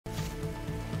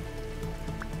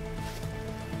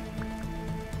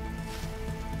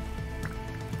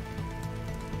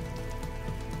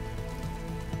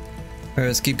Alright,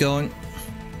 let's keep going.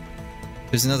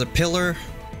 There's another pillar.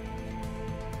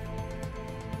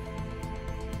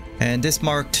 And this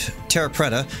marked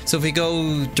TerraFirmaCraft. So if we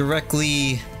go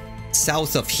directly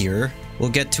south of here, we'll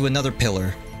get to another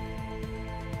pillar.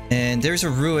 And there's a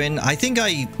ruin. I think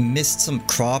I missed some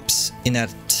crops in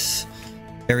that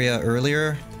area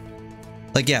earlier.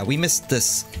 Like, yeah, we missed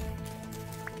this.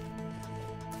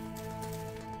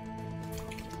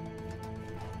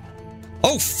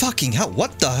 Oh, fucking hell.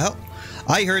 What the hell?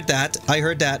 I heard that. I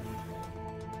heard that.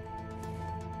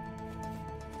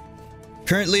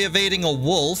 Currently evading a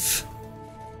wolf.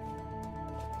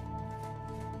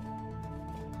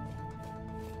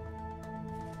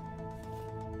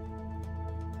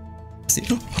 See.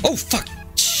 Oh, fuck.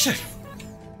 Shit.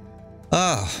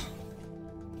 Ah.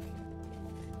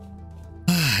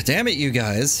 Damn it, you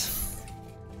guys.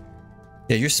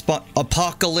 Yeah, you're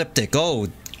apocalyptic. Oh,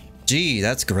 gee,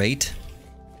 that's great.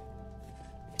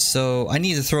 So, I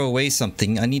need to throw away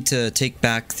something. I need to take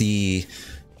back the...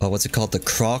 what's it called? The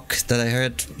crock that I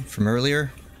had from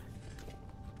earlier.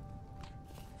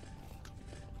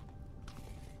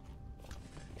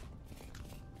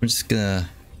 I'm just gonna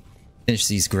finish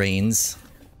these grains.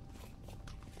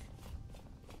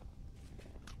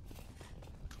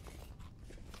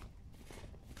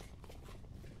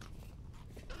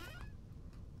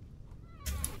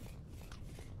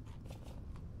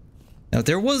 Now,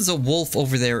 there was a wolf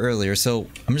over there earlier, so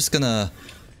I'm just gonna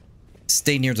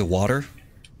stay near the water.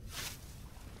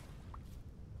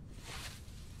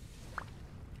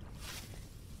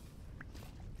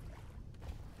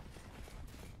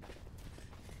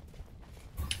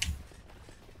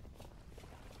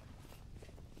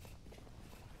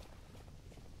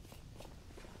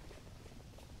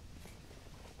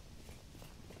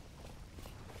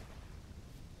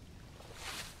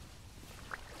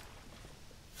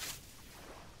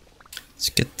 Let's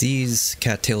get these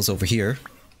cattails over here.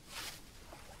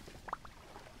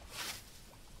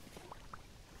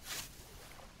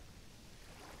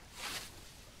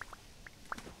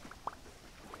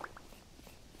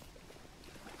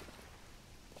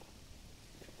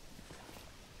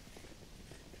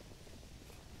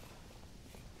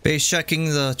 Base checking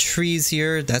the trees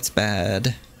here. That's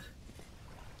bad.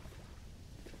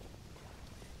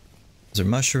 Those are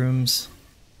mushrooms.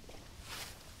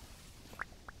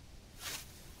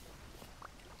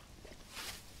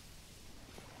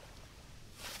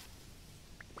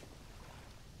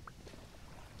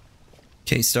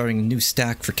 Okay, starting a new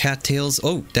stack for cattails.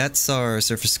 Oh, that's our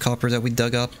surface copper that we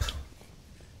dug up.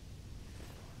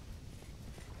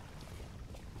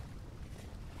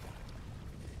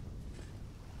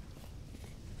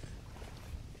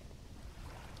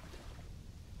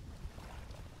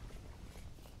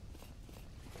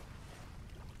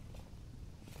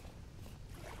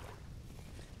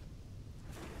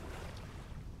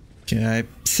 Okay, I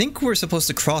think we're supposed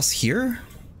to cross here?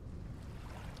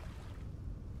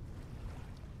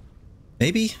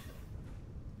 Maybe?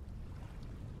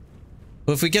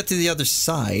 Well, if we get to the other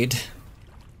side,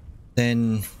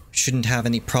 then we shouldn't have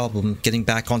any problem getting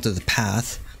back onto the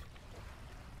path.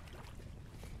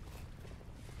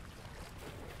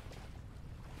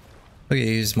 Okay,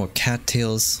 here's more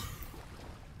cattails.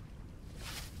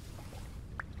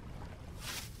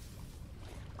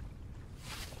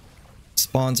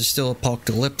 Spawns are still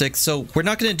apocalyptic, so we're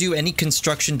not going to do any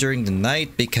construction during the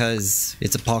night because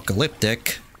it's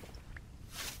apocalyptic.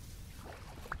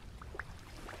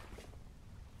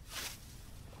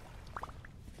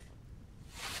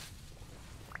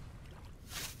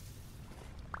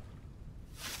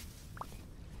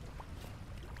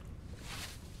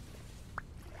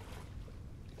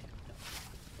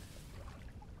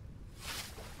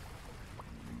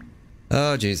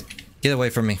 Oh, jeez. Get away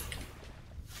from me.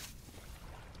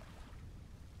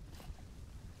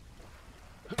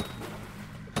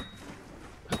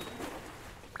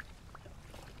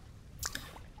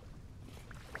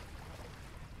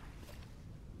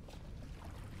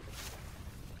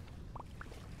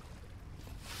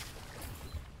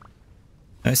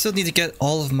 I still need to get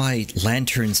all of my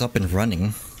lanterns up and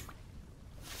running.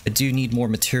 I do need more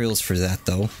materials for that,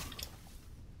 though.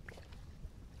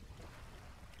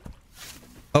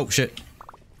 Oh, shit.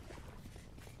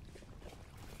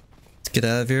 Let's get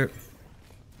out of here.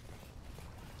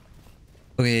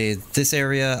 Okay, this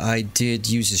area I did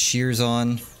use the shears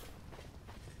on.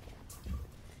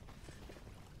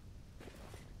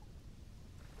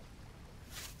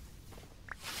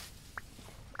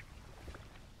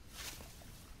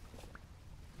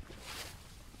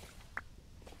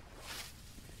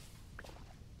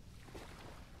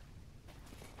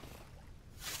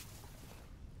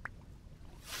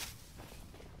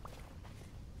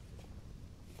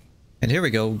 And here we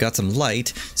go, got some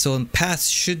light. So paths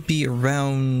should be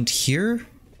around here.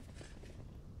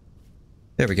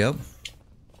 There we go.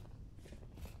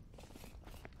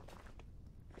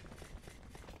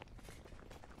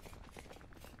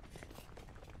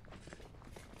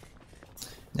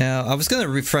 Now, I was gonna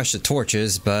refresh the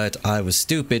torches, but I was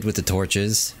stupid with the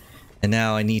torches. And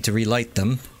now I need to relight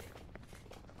them.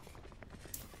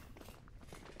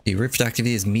 The rift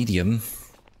activity is medium.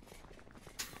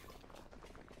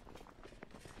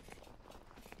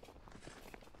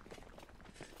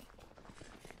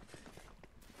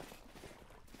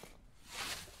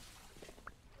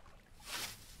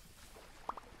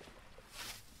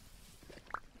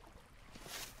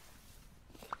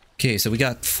 Okay, so we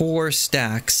got 4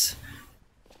 stacks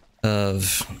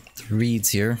of the reeds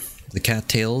here, the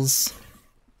cattails.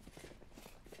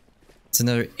 It's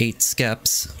another 8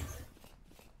 skeps.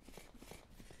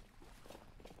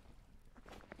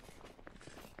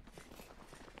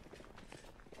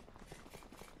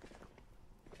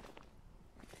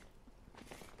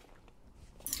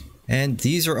 And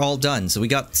these are all done. So we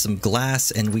got some glass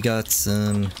and we got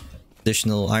some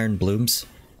additional iron blooms.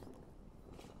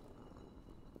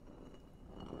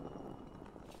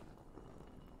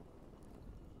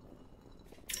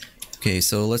 Okay,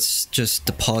 so let's just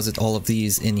deposit all of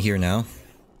these in here now.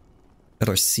 Got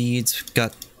our seeds,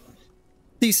 got a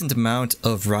decent amount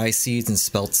of rye seeds and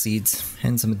spelt seeds,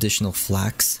 and some additional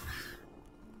flax.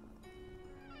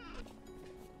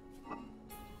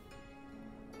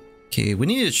 Okay, we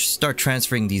need to start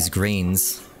transferring these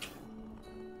grains.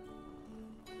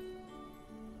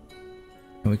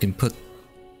 And we can put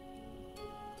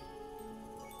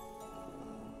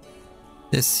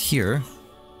this here.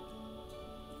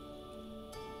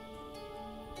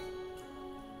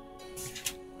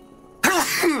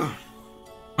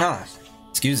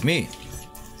 Excuse me.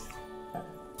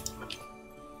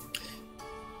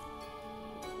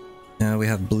 Now we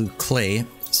have blue clay,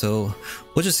 so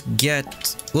we'll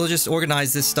just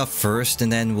organize this stuff first,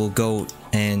 and then we'll go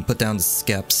and put down the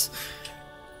skeps.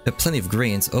 We have plenty of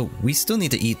grains. Oh, we still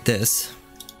need to eat this.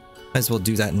 Might as well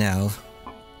do that now.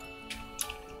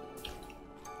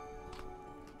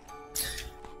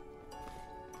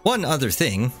 One other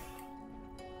thing.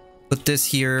 Put this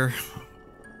here.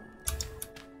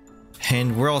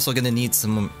 And we're also gonna need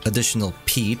some additional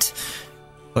peat.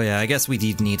 Oh yeah, I guess we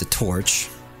did need a torch.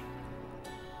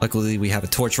 Luckily we have a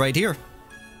torch right here.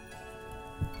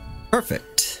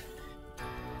 Perfect.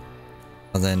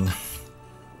 Well then,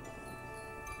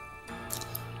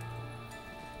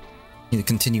 need to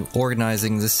continue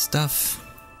organizing this stuff.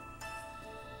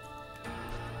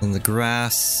 And the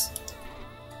grass.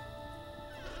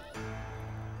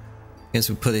 Guess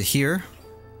we put it here.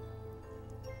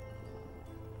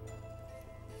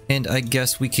 And I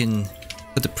guess we can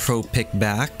put the pro pick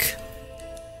back.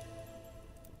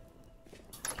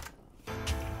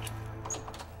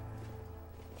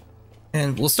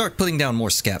 And we'll start putting down more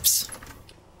skeps.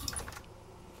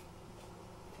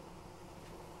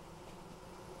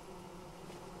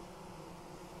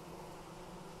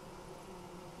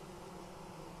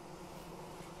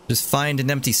 Just find an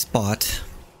empty spot.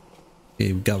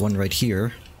 Okay, we've got one right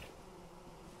here.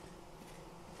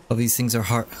 All these things are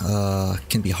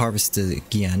can be harvested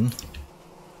again.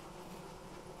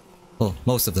 Well,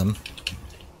 most of them.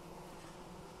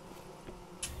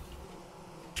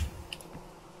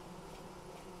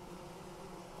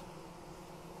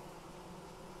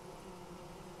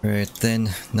 Alright,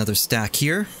 then another stack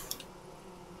here.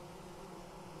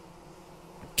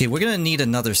 Okay, we're gonna need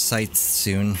another site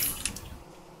soon.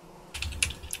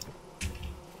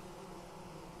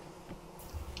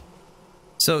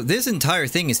 So this entire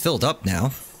thing is filled up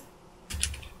now.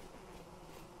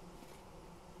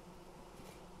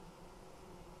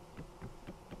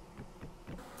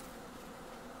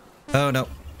 Oh no.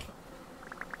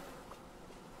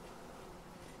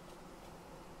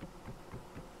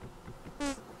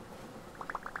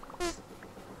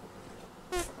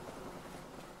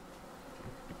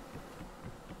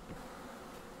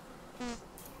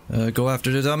 Go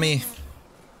after the dummy.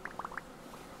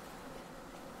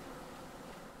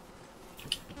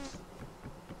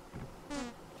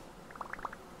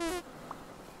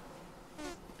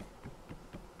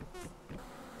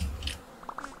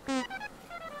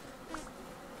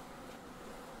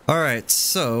 Alright,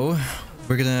 so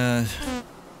we're gonna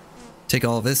take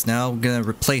all of this now. We're gonna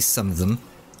replace some of them.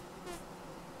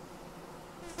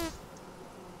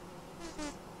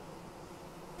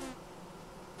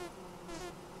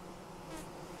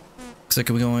 Looks like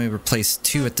we can only replace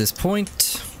 2 at this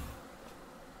point.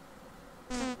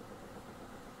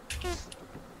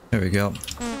 There we go.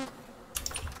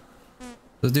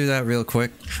 We'll do that real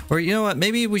quick. Or you know what?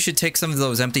 Maybe we should take some of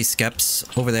those empty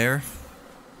skeps over there.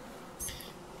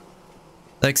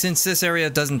 Like, since this area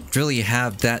doesn't really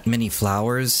have that many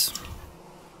flowers.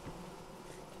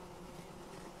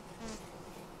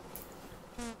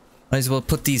 Might as well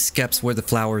put these skeps where the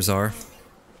flowers are.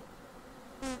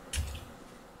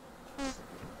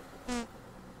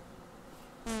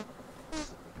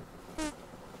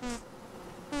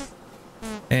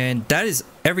 And that is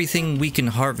everything we can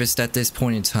harvest at this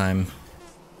point in time.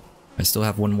 I still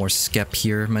have one more skep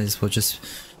here. Might as well just...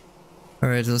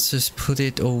 Alright, let's just put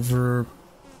it over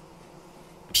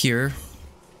here.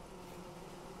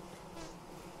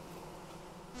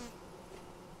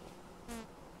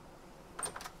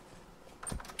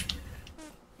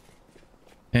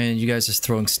 And you guys just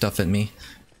throwing stuff at me.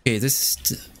 Okay,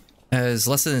 this has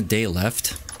less than a day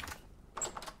left.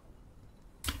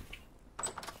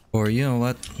 Or you know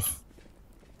what?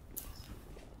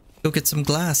 Go get some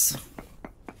glass.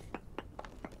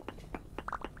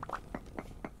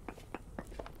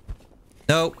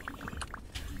 No.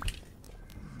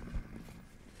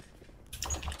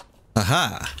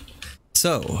 Aha.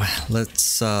 So,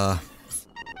 let's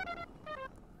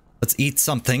eat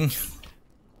something.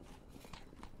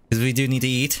 Because we do need to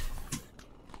eat.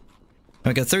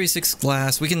 I got 36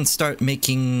 glass. We can start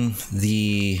making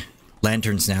the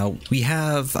lanterns now. We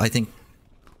have, I think,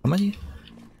 how many?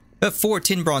 We have 4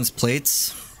 tin bronze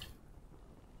plates.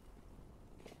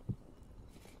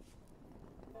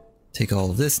 Take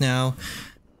all of this now.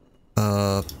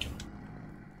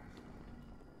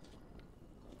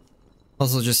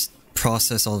 Also just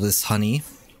process all this honey.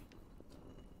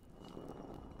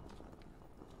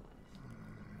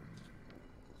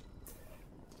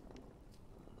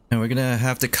 And we're gonna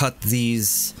have to cut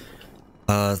these,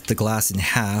 the glass in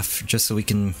half, just so we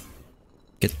can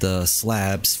get the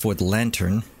slabs for the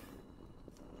lantern.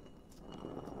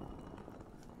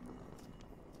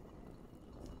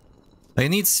 I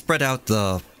need to spread out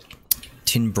the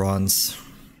tin bronze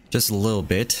just a little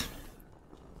bit.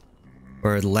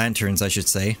 Or the lanterns, I should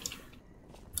say.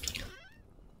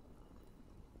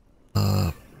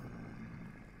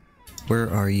 Where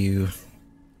are you?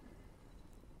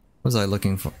 What was I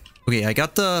looking for? Okay, I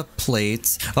got the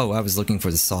plates. Oh, I was looking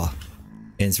for the saw.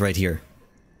 And it's right here.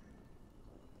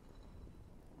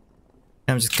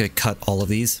 I'm just gonna cut all of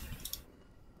these.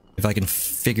 If I can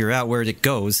figure out where it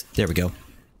goes. There we go.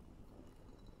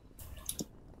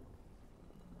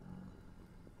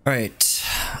 Alright.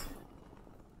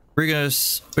 We're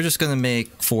just gonna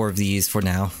make 4 of these for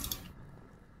now.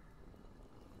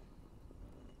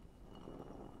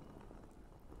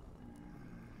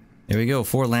 There we go,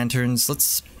 4 lanterns.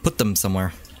 Let's put them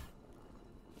somewhere.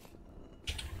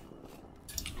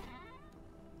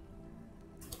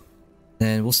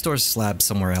 And we'll store slabs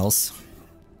somewhere else.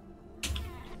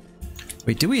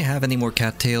 Wait, do we have any more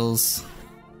cattails?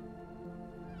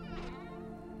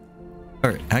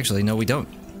 Or actually, no, we don't.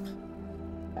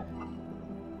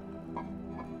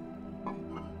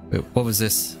 Wait, what was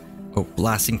this? Oh,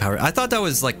 blasting power. I thought that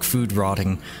was like food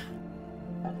rotting.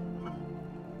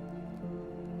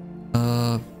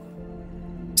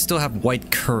 Still have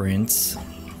white currants.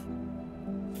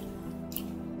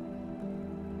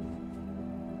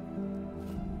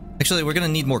 Actually, we're gonna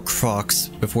need more crocks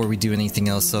before we do anything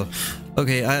else, so...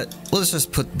 Okay, let's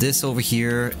just put this over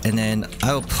here, and then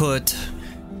I'll put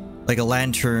like a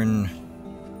lantern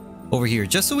over here,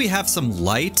 just so we have some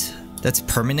light that's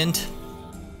permanent.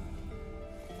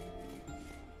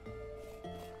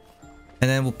 And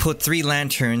then we'll put 3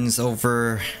 lanterns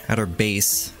over at our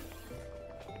base.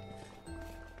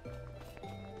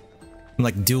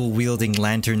 Like dual wielding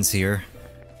lanterns here.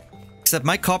 Except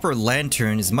my copper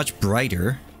lantern is much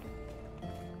brighter.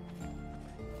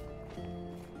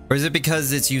 Or is it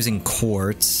because it's using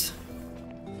quartz?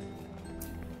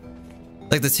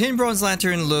 Like the tin bronze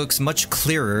lantern looks much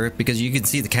clearer because you can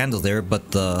see the candle there,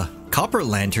 but the copper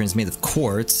lantern is made of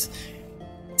quartz.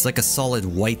 It's like a solid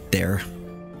white there.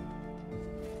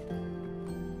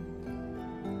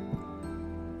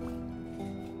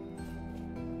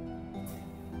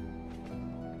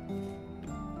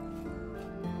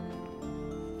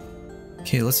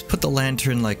 Okay, let's put the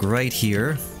lantern like right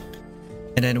here.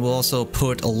 And then we'll also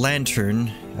put a lantern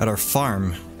at our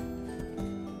farm.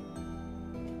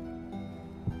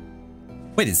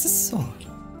 Wait, is this... Oh.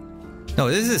 No,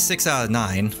 this is a 6 out of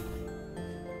 9.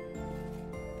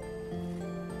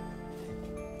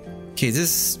 Okay,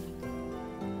 this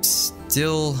is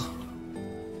still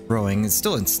growing. It's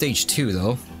still in stage 2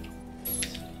 though.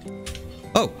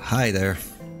 Oh, hi there.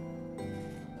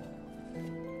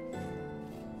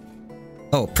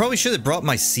 Oh, probably should have brought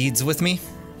my seeds with me.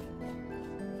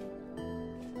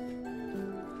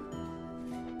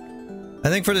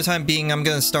 think for the time being, I'm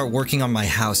gonna start working on my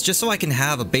house, just so I can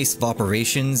have a base of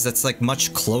operations that's like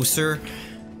much closer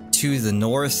to the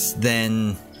north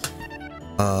than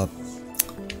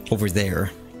over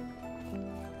there.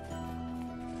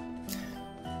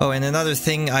 Oh, and another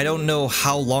thing, I don't know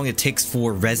how long it takes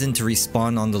for resin to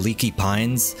respawn on the leaky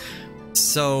pines,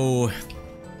 so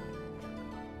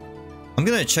I'm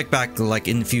gonna check back like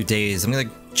in a few days. I'm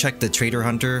gonna check the trader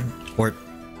hunter, or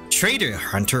trader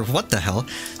hunter, what the hell?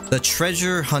 The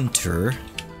treasure hunter,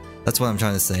 that's what I'm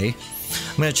trying to say.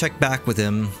 I'm gonna check back with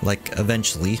him like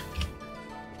eventually.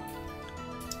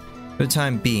 For the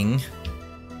time being,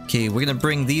 okay, we're gonna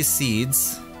bring these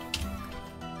seeds.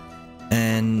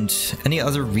 And any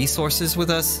other resources with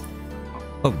us?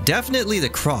 Oh, definitely the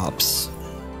crops.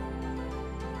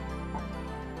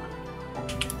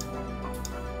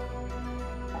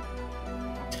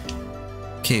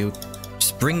 Okay,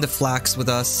 just bring the flax with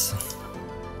us.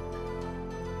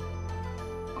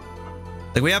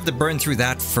 Like, we have to burn through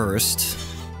that first.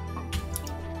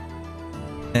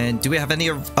 And do we have any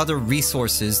other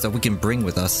resources that we can bring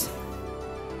with us?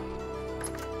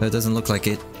 That doesn't look like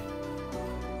it.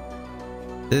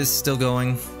 This is still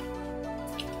going.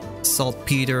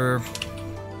 Saltpeter.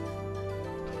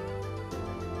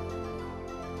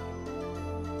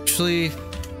 Actually,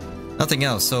 nothing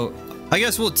else. So I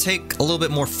guess we'll take a little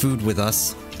bit more food with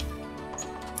us.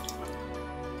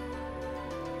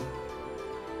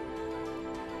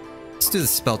 Let's do the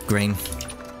spelt grain.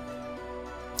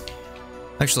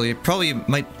 Actually, it probably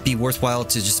might be worthwhile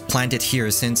to just plant it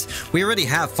here, since we already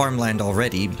have farmland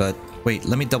already, but wait,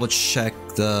 let me double check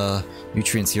the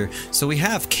nutrients here. So we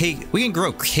have cake, we can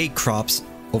grow cake crops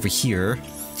over here.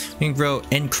 We can grow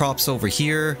N crops over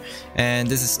here, and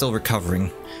this is still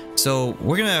recovering. So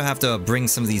we're gonna have to bring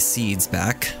some of these seeds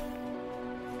back.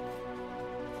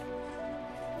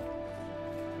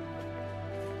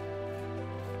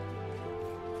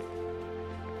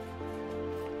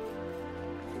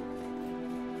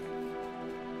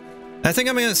 I think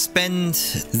I'm gonna spend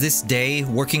this day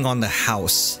working on the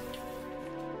house.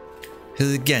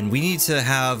 Because again, we need to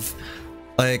have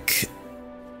like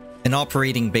an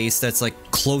operating base that's like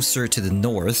closer to the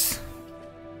north.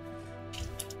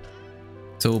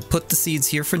 So we'll put the seeds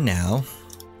here for now.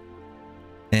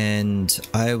 And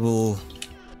I will,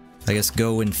 I guess,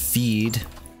 go and feed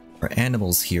our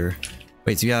animals here.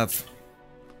 Wait, so you have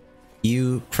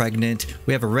ewe, pregnant.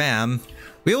 We have a ram.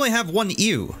 We only have one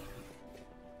ewe.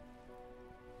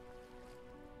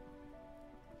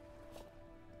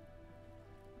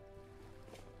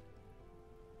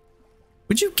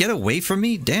 Would you get away from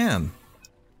me? Damn.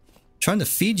 I'm trying to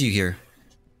feed you here.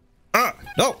 Ah!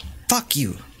 No! Fuck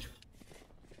you!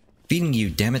 Feeding you,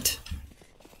 damn it.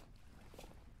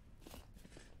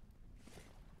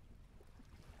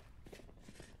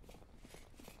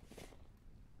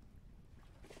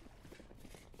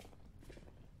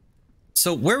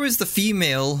 So, where was the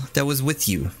female that was with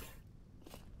you?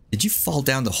 Did you fall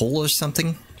down the hole or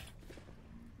something?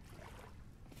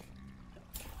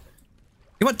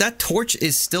 You know what? That torch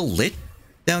is still lit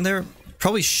down there.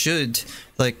 Probably should,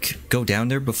 like, go down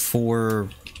there before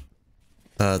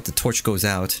the torch goes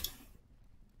out.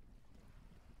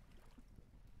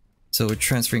 So we're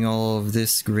transferring all of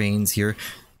this grains here.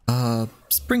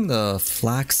 Let's bring the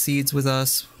flax seeds with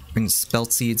us. Bring the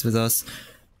spelt seeds with us.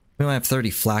 We only have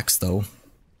 30 flax though.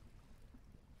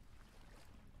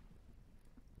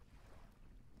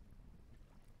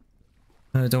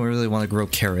 I don't really want to grow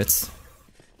carrots.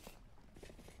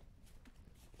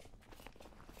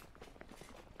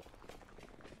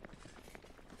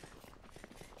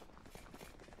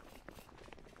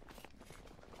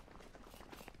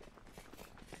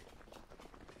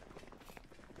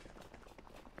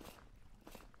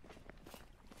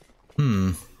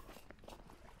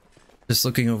 Just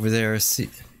looking over there,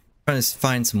 trying to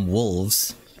find some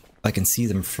wolves. If I can see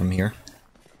them from here.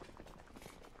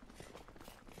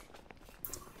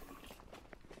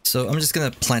 So I'm just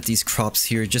gonna plant these crops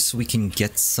here just so we can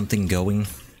get something going.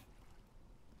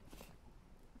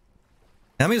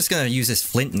 And I'm just gonna use this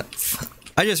flint knife.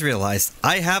 I just realized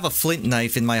I have a flint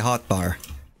knife in my hotbar.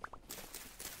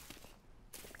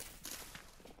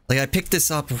 Like, I picked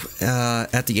this up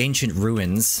at the ancient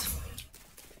ruins.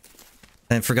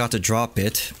 And forgot to drop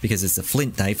it because it's a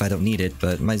flint knife. I don't need it,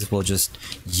 but might as well just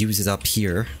use it up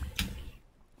here.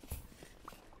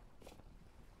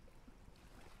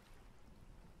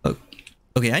 Oh,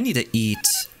 okay, I need to eat.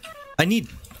 I need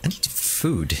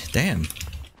food. Damn.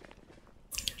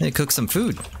 I need to cook some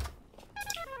food.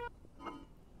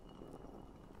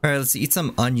 Alright, let's eat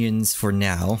some onions for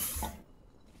now.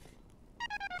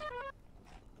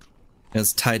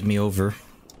 It's tied me over.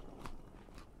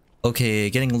 Okay,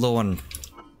 getting low on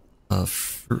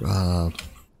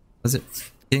was it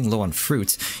getting low on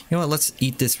fruits? You know what, let's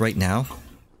eat this right now.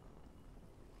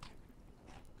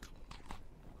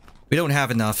 We don't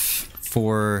have enough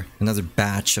for another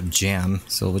batch of jam,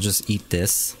 so we'll just eat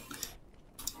this.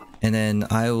 And then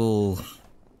I will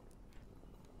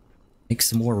make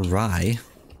some more rye.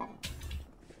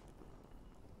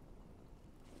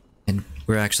 And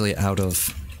we're actually out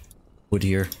of wood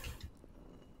here.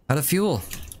 Out of fuel.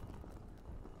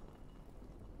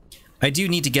 I do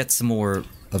need to get some more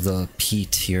of the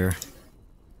peat here.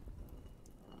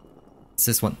 It's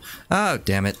this one. Oh,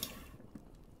 damn it.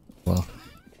 Well.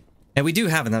 And we do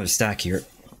have another stack here.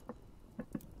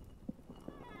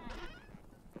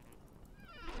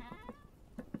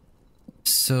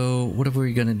 So, what are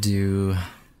we gonna do?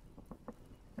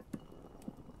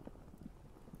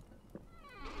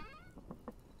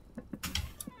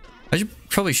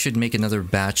 Probably should make another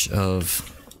batch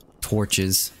of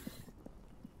torches.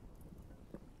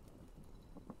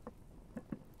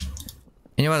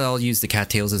 You know what, I'll use the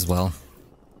cattails as well.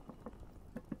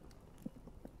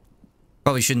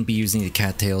 Probably shouldn't be using the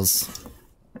cattails.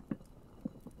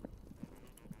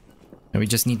 And we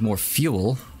just need more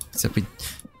fuel. Except we...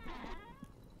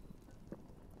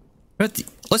 But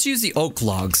let's use the oak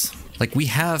logs. Like, we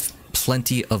have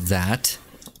plenty of that.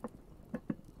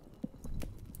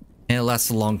 And it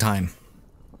lasts a long time.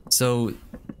 So,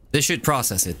 this should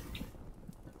process it.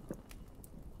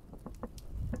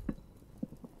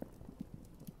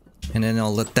 And then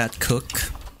I'll let that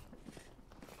cook.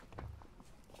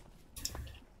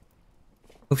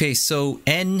 Okay, so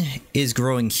N is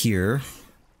growing here.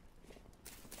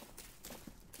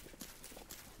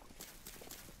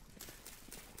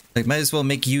 Like, might as well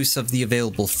make use of the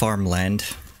available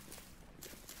farmland.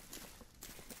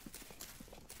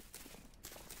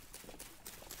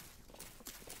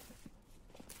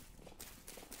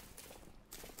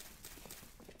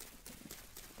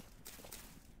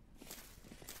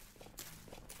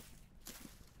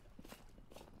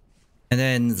 And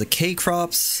then the K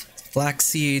crops, flax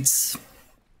seeds.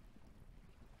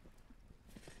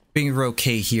 Being row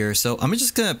K here, so I'm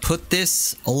just gonna put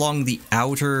this along the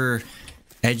outer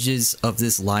edges of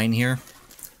this line here.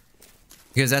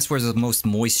 Because that's where the most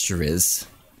moisture is.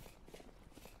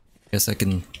 Guess I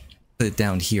can put it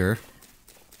down here.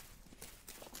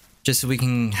 Just so we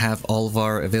can have all of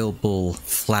our available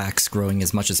flax growing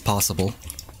as much as possible.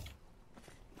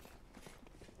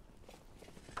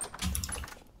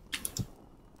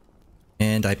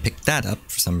 And I picked that up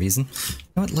for some reason. You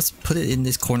know what, let's put it in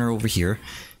this corner over here.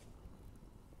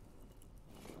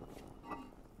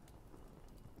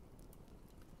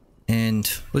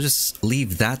 And we'll just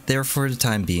leave that there for the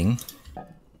time being.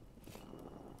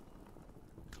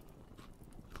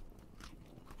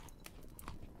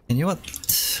 And you know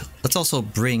what? Let's also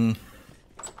bring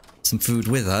some food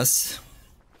with us.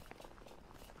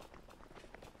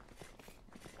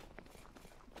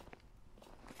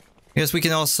 Yes, we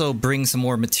can also bring some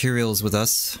more materials with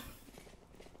us.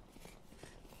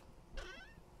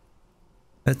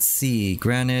 Let's see,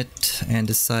 granite,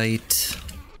 andesite.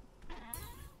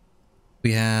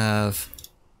 We have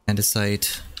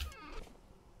andesite.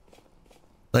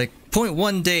 Like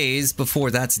 0.1 days before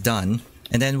that's done.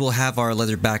 And then we'll have our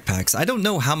leather backpacks. I don't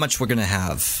know how much we're gonna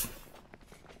have.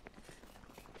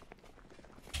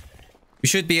 We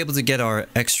should be able to get our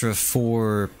extra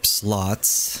 4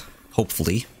 slots,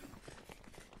 hopefully.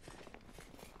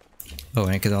 Oh,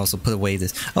 and I could also put away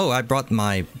this. Oh, I brought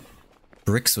my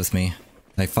bricks with me.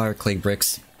 My fire clay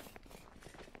bricks.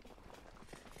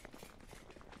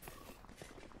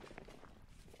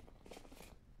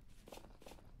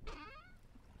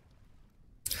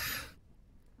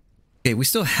 Okay, we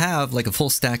still have like a full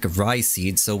stack of rye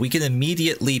seeds, so we can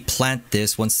immediately plant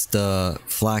this once the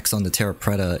flax on the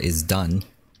TerraFirmaCraft is done.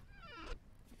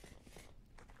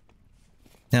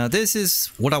 Now this is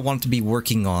what I want to be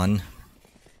working on.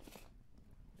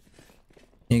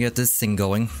 You get this thing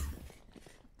going.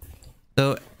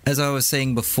 So, as I was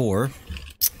saying before,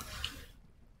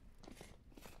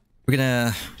 we're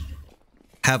gonna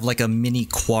have like a mini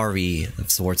quarry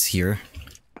of sorts here.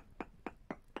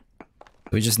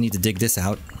 We just need to dig this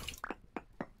out.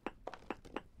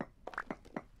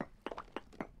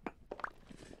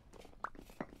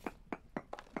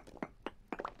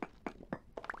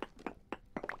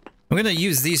 I'm gonna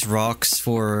use these rocks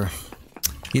for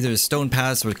either stone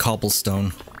paths or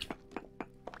cobblestone.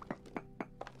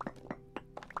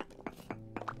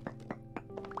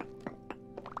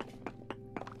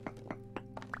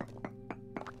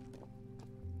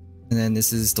 And then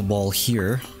this is the wall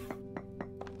here.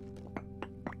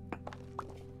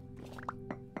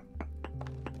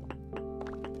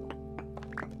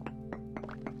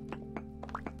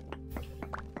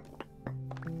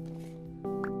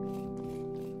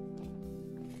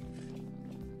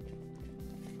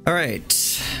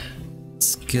 Alright.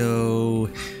 Let's go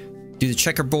do the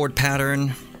checkerboard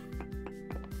pattern.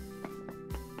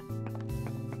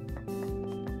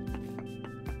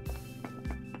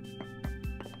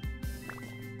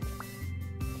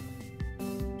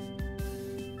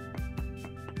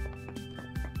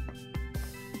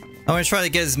 I'm gonna try to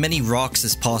get as many rocks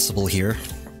as possible here.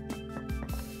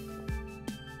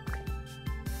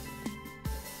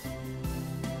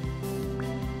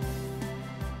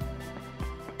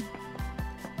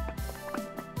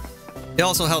 It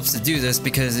also helps to do this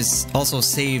because it also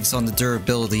saves on the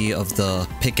durability of the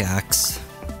pickaxe.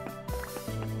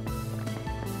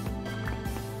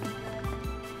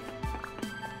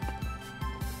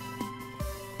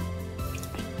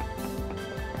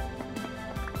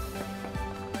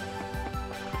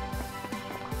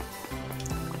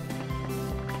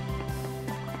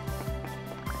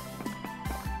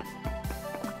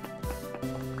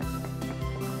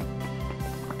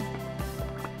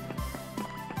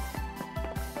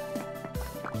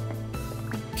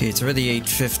 Okay, it's already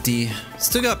 8:50.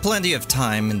 Still got plenty of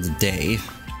time in the day.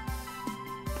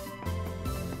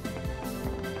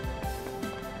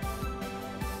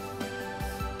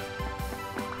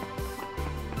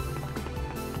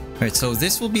 Alright, so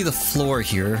this will be the floor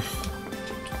here.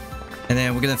 And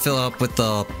then we're gonna fill up with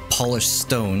the polished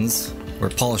stones, or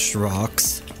polished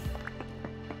rocks.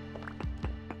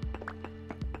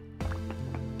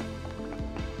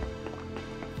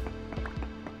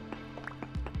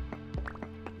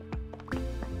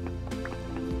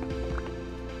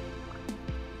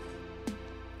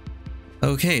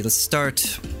 Okay, let's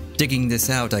start digging this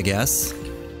out, I guess.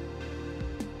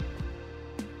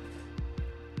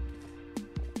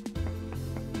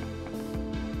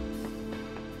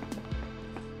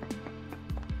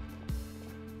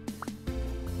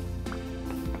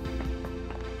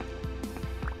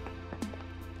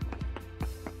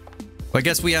 Well, I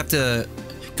guess we have to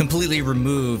completely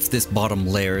remove this bottom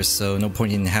layer, so no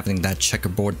point in having that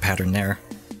checkerboard pattern there.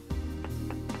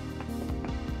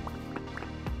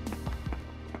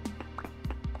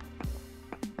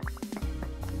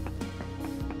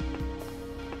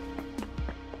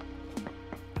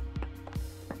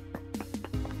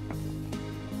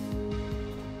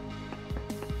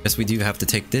 Guess we do have to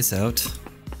take this out.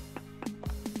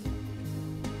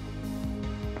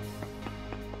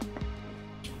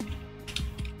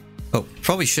 Oh,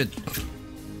 probably should,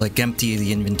 like, empty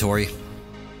the inventory.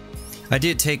 I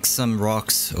did take some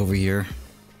rocks over here.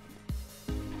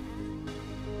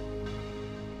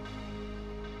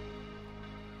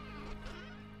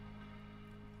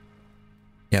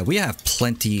 Yeah, we have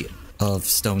plenty of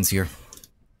stones here.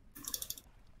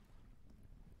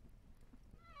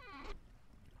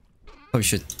 Probably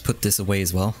should put this away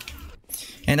as well.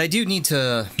 And I do need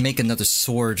to make another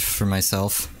sword for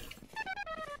myself.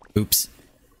 Oops.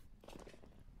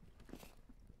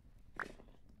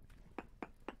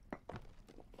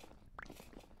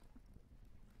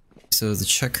 So the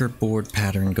checkerboard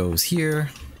pattern goes here.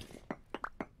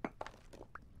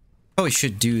 Probably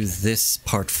should do this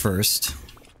part first.